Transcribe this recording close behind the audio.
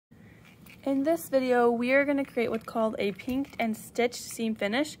In this video, we are going to create what's called a pinked and stitched seam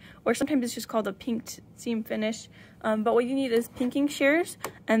finish, or sometimes it's just called a pinked seam finish. But what you need is pinking shears,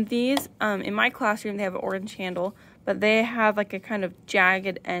 and these, in my classroom, they have an orange handle, but they have like a kind of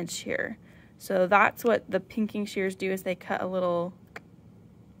jagged edge here. So that's what the pinking shears do, is they cut a little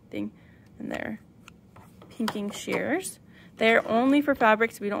thing, and they're pinking shears. They're only for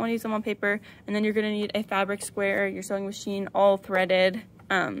fabric, so we don't want to use them on paper. And then you're going to need a fabric square, your sewing machine, all threaded.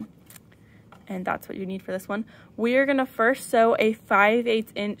 And that's what you need for this one. We are going to first sew a 5/8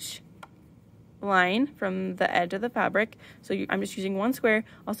 inch line from the edge of the fabric. So I'm just using one square,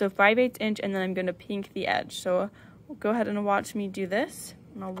 also 5/8 inch, and then I'm going to pink the edge. So go ahead and watch me do this,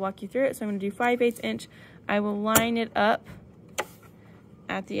 and I'll walk you through it. So I'm going to do 5/8 inch. I will line it up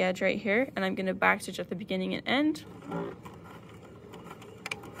at the edge right here, and I'm going to backstitch at the beginning and end.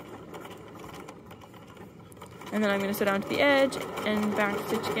 And then I'm going to sew down to the edge and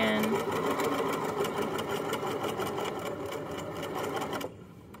backstitch again.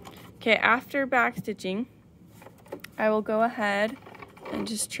 Okay, after backstitching, I will go ahead and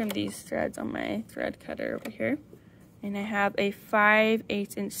just trim these threads on my thread cutter over here. And I have a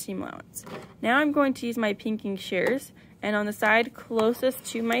 5/8 inch seam allowance. Now I'm going to use my pinking shears, and on the side closest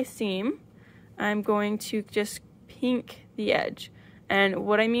to my seam, I'm going to just pink the edge. And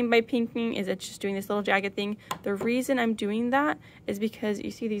what I mean by pinking is it's just doing this little jagged thing. The reason I'm doing that is because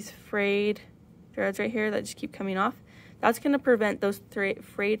you see these frayed threads right here that just keep coming off. That's going to prevent those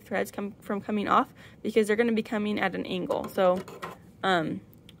frayed threads from coming off, because they're going to be coming at an angle. So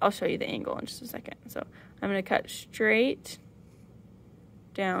I'll show you the angle in just a second. So I'm going to cut straight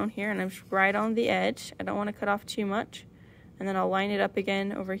down here, and I'm just right on the edge. I don't want to cut off too much. And then I'll line it up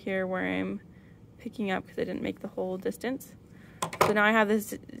again over here where I'm picking up, because I didn't make the whole distance. So now I have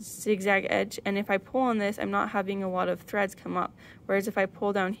this zigzag edge, and if I pull on this, I'm not having a lot of threads come up. Whereas if I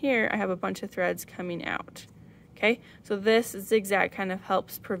pull down here, I have a bunch of threads coming out. Okay, so this zigzag kind of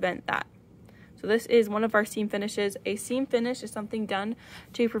helps prevent that. So this is one of our seam finishes. A seam finish is something done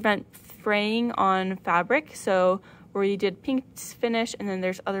to prevent fraying on fabric. So where you did pink finish, and then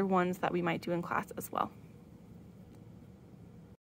there's other ones that we might do in class as well.